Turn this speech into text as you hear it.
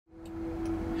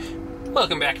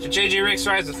Welcome back to JJRicks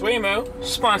Rides with Waymo,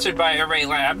 sponsored by Array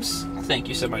Labs. Thank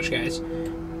you so much, guys.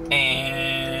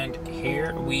 And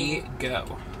here we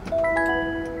go.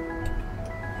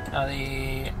 Now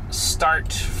the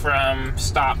start from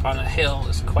stop on a hill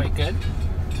is quite good.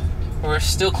 We're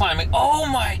still climbing. Oh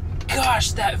my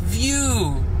gosh, that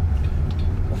view!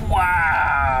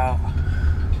 Wow!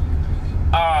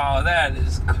 Oh, that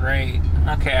is great.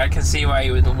 Okay, I can see why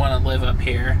you would want to live up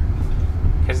here.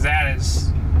 Because that is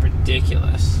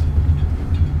ridiculous.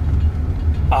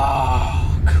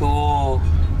 Oh, cool.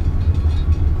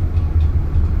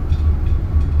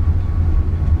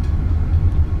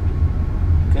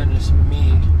 Goodness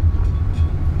me.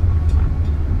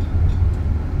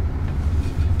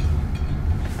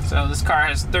 So this car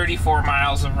has 34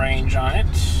 miles of range on it.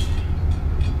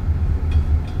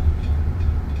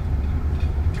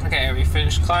 Okay, we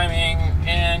finished climbing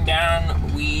and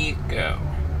down we go.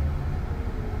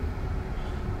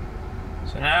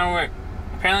 So now we're,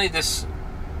 apparently this,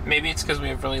 maybe it's because we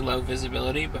have really low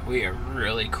visibility, but we are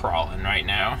really crawling right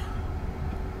now.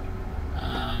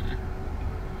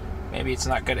 Maybe it's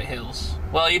not good at hills.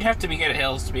 Well, you'd have to be good at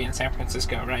hills to be in San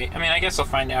Francisco, right? I mean, I guess I'll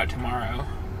find out tomorrow.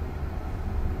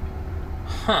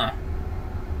 Huh.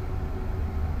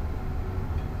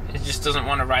 It just doesn't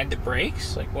want to ride the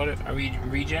brakes? Like, what, are we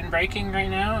regen braking right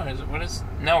now? Or is it, what is,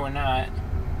 no, we're not.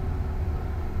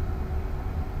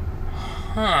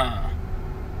 Huh.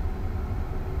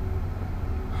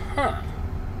 Huh.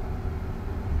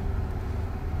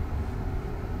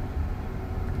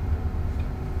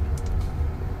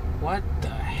 What the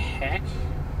heck?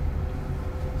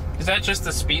 Is that just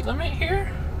the speed limit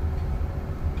here?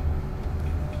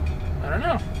 I don't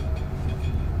know.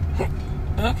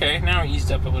 Okay, now it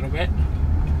eased up a little bit.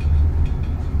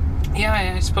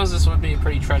 Yeah, I suppose this would be a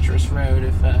pretty treacherous road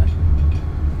if, oh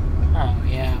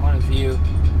yeah, what a view.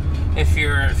 If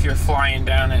you're flying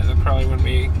down it, that probably wouldn't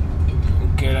be a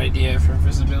good idea for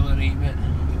visibility, but...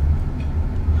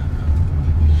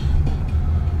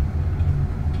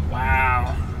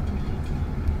 Wow.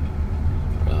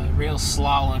 Really, real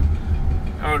slalom.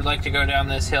 I would like to go down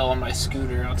this hill on my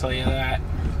scooter, I'll tell you that.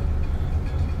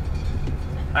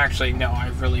 Actually, no, I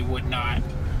really would not.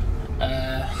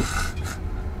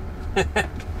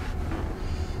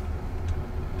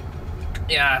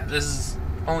 Yeah, this is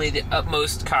only the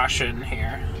utmost caution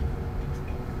here.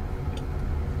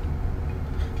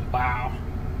 Wow.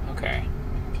 Okay.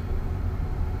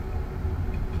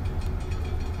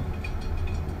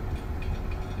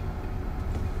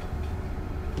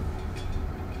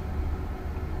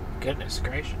 Goodness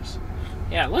gracious.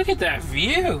 Yeah, look at that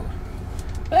view.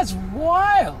 That's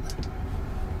wild.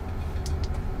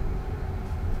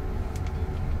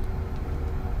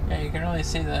 Yeah, you can really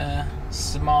see the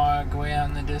smog way out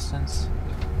in the distance.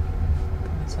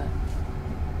 What's that?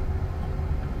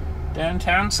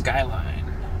 Downtown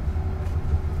skyline.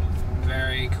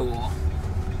 Very cool.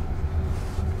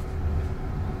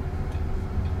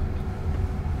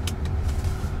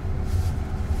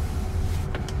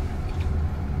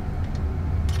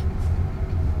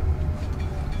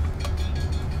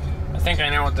 I think I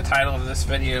know what the title of this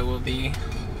video will be.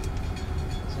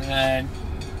 It's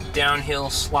downhill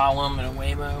slalom in a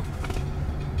Waymo.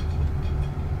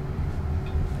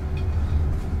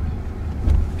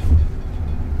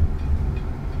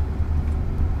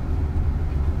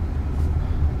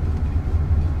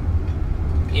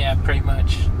 Yeah, pretty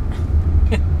much.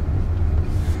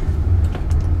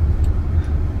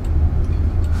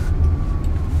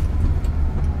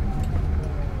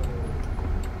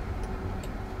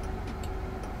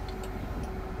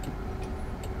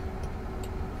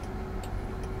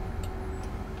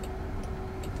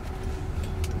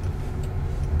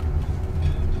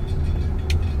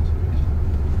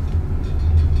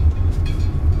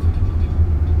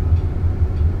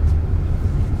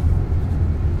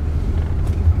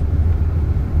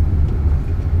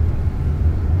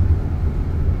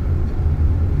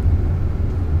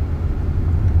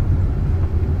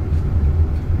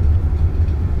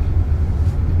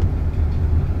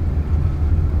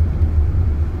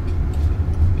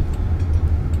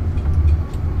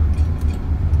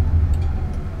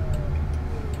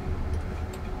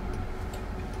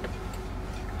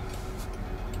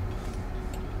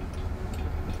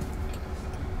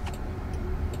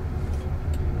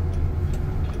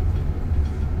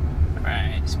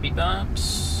 Speed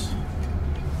bumps.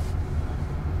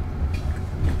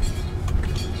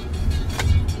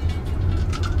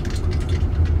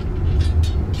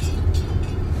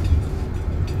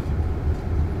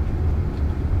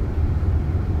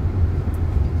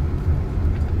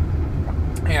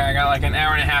 Yeah, I got like an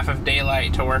hour and a half of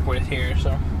daylight to work with here,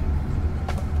 so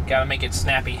Gotta make it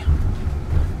snappy.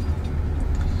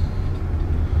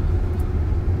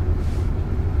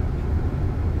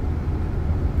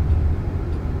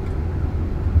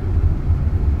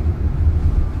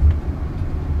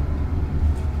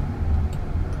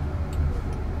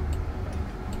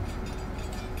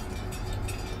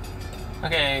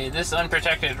 Okay, this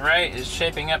unprotected right is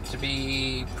shaping up to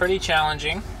be pretty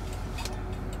challenging.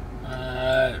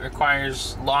 It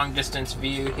requires long distance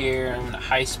view here and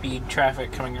high speed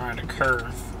traffic coming around a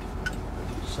curve.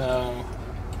 So,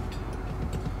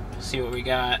 let's see what we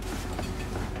got.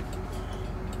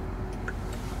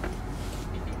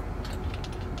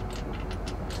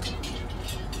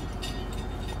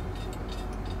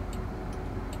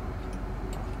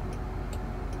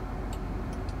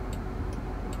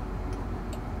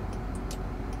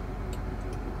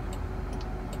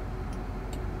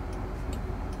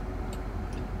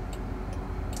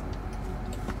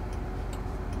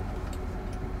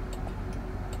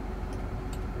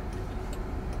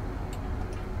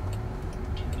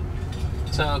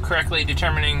 So correctly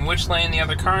determining which lane the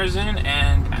other car is in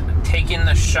and taking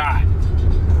the shot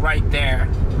right there.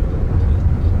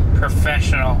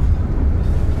 Professional.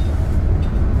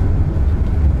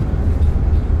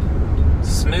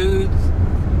 Smooth.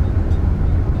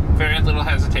 Very little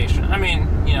hesitation. I mean,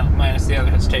 you know, minus the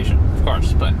other hesitation, of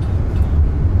course, but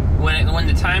when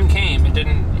the time came, it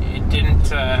didn't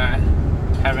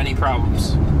have any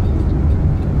problems.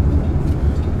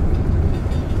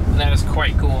 And that is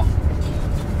quite cool.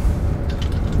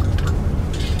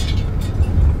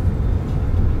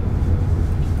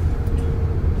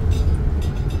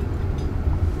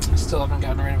 Still haven't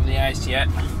gotten rid of the ice yet.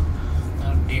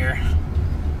 Oh dear.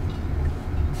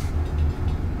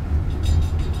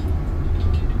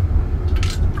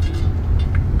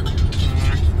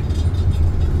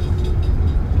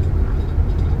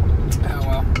 Oh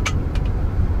well.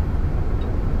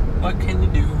 What can you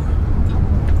do?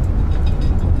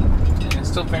 And it's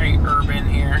still very urban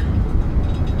here.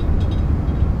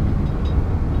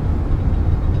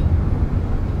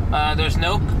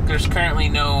 There's currently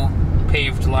no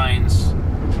paved lines.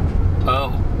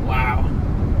 Oh, wow.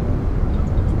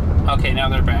 Okay, now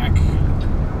they're back.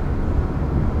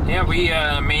 Yeah, we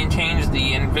maintained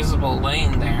the invisible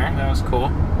lane there. That was cool.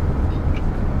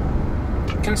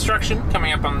 Construction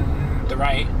coming up on the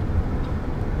right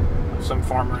of some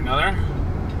form or another.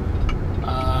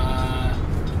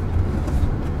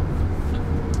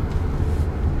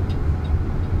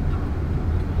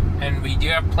 And we do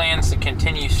have plans to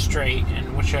continue straight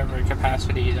in whichever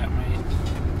capacity that might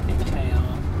entail.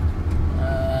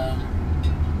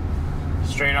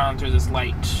 Straight on through this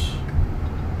light.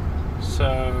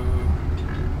 So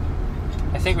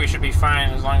I think we should be fine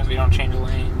as long as we don't change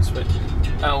lanes, but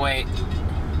oh wait.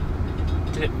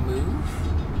 Did it move?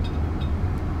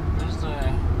 Where's the...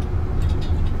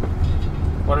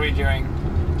 What are we doing?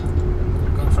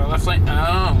 Going for a left lane?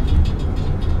 Oh.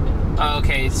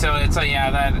 Okay, so it's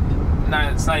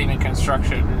it's not even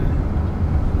construction.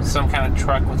 It's some kind of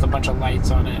truck with a bunch of lights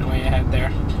on it way ahead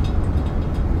there.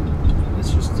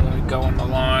 It's just going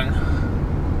along.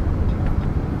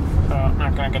 So I'm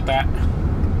not gonna get that.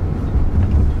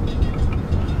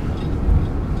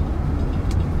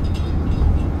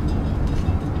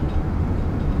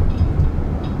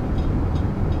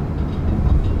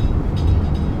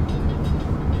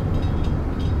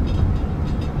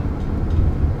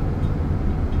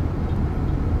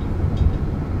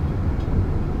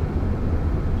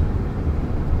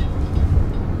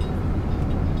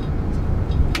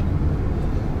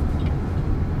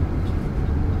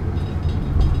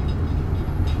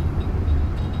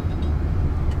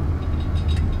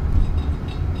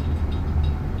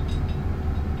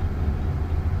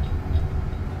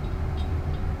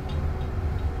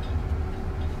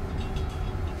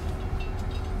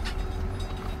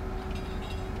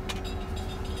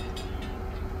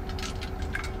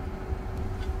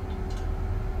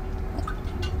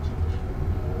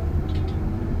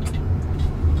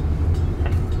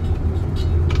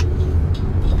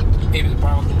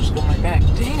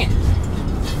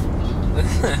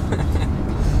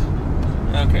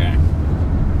 Okay.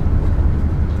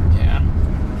 Yeah.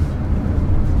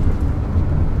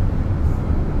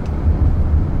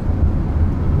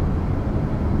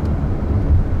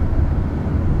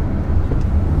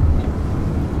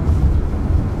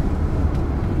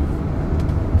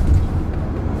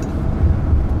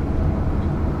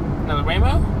 Another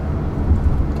Waymo?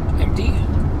 Empty.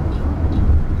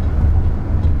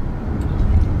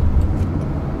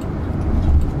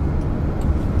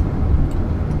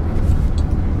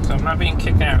 I'm not being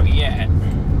kicked out yet.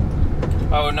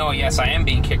 Oh no, yes, I am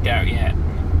being kicked out yet.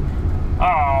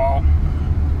 Oh.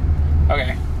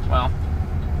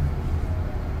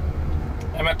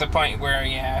 point where,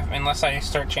 yeah, unless I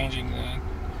start changing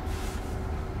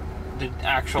the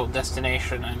actual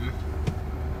destination, I'm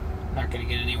not going to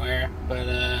get anywhere.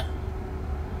 But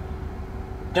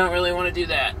don't really want to do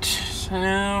that. So,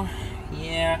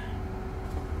 yeah.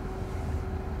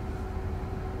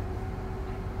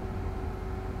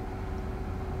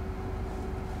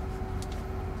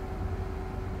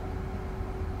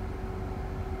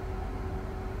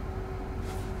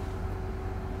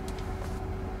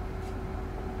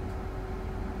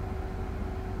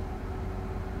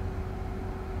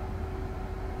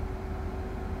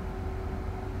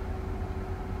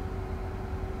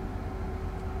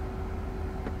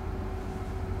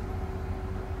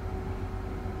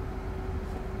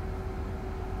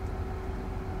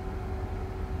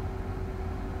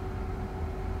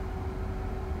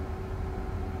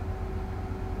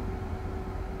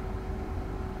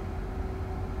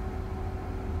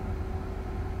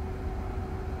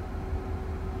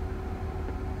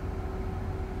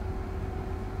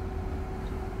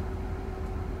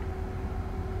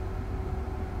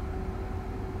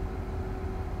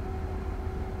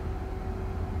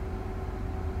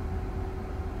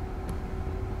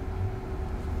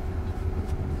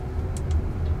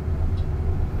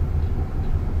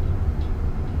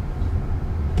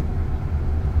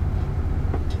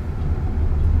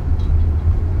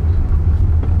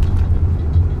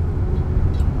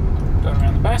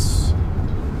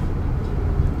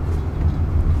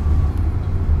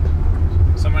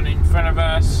 Someone in front of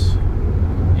us.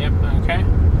 Yep, okay.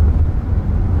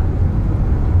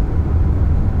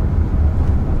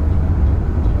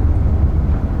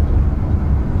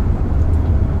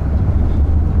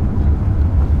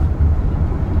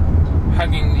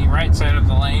 Hugging the right side of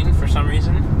the lane for some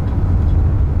reason.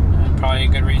 Probably a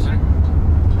good reason.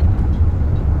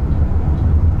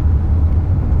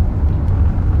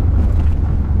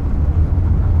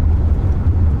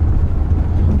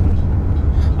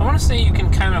 I want to say you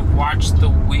can kind of watch the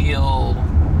wheel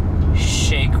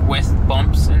shake with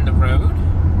bumps in the road.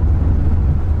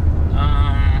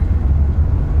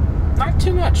 Not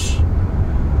too much.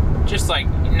 Just like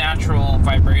natural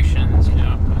vibrations, you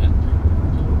know. But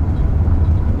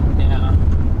yeah.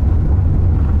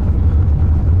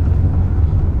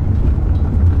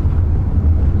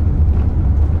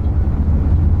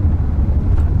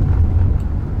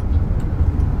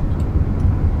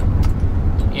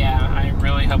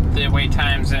 The wait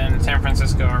times in San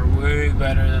Francisco are way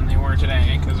better than they were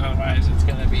today, because otherwise it's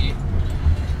going to be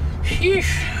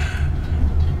sheesh.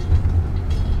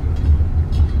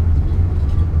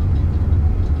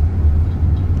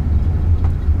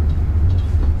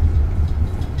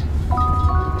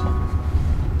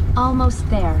 Almost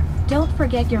there. Don't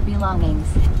forget your belongings.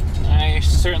 I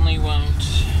certainly won't.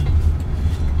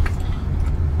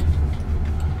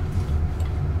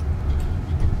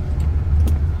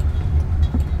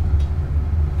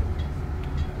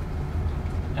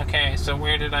 Okay, so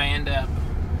where did I end up?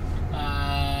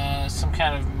 Some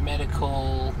kind of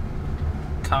medical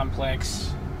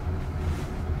complex.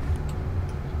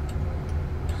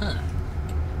 Huh.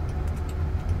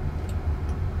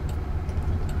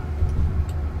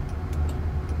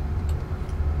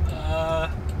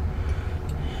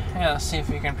 Yeah, let's see if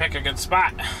we can pick a good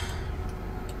spot.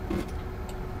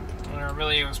 Or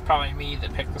really, it was probably me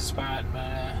that picked the spot,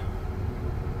 but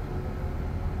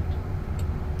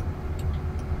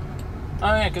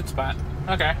oh yeah, good spot.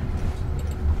 Okay.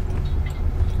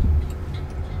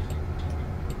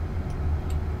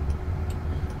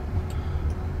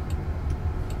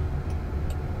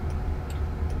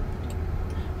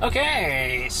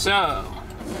 Okay, so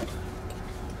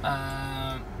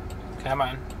come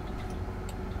on.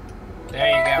 There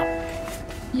you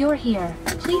go. You're here.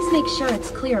 Please make sure it's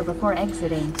clear before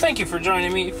exiting. Thank you for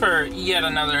joining me for yet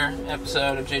another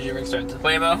episode of JJRicks at the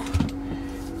Waymo.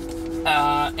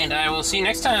 And I will see you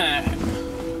next time.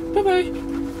 Bye-bye.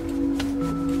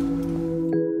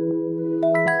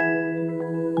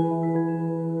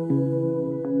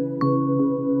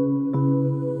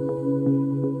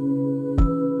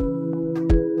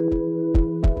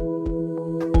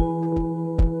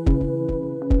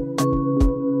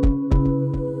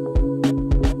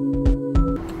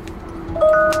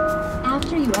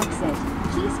 After you exit,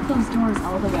 please close doors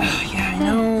all the way. Yeah, I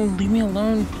know. Leave me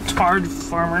alone, tard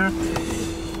farmer.